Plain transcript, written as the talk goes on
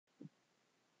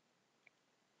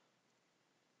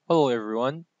Hello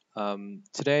everyone.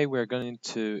 Today we're going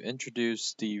to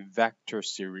introduce the vector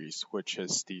series, which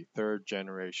is the third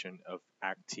generation of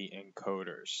ACTI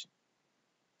encoders.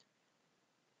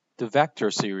 The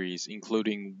vector series,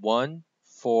 including 1,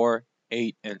 4,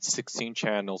 8, and 16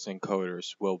 channels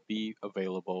encoders, will be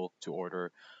available to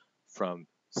order from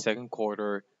second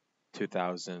quarter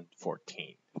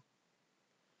 2014.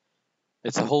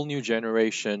 It's a whole new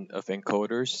generation of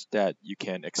encoders that you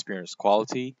can experience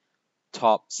quality,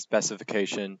 top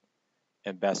specification,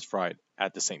 and best ride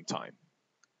at the same time.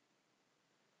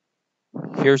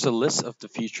 Here's a list of the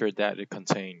features that it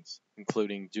contains,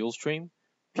 including dual stream,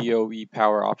 PoE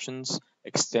power options,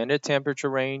 extended temperature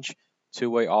range,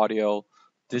 two-way audio,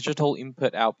 digital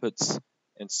input outputs,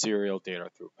 and serial data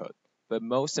throughput. But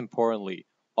most importantly,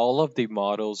 all of the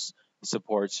models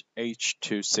supports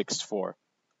H.264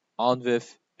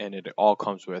 ONVIF, and it all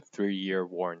comes with 3-year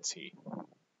warranty.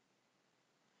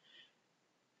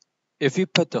 If you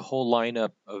put the whole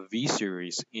lineup of V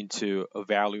series into a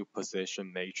value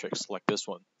position matrix like this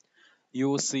one, you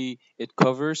will see it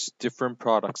covers different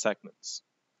product segments,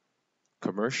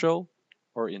 commercial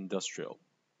or industrial,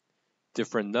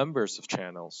 different numbers of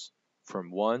channels from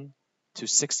 1 to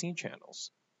 16 channels,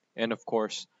 and of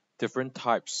course, different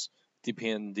types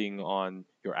depending on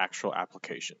your actual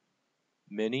application,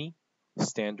 mini,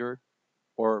 standard,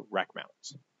 or rack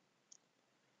mount.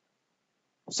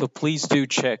 So please do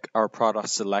check our product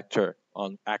selector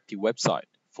on ACTI website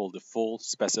for the full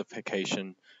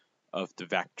specification of the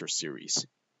Vector series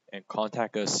and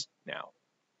contact us now.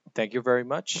 Thank you very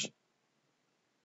much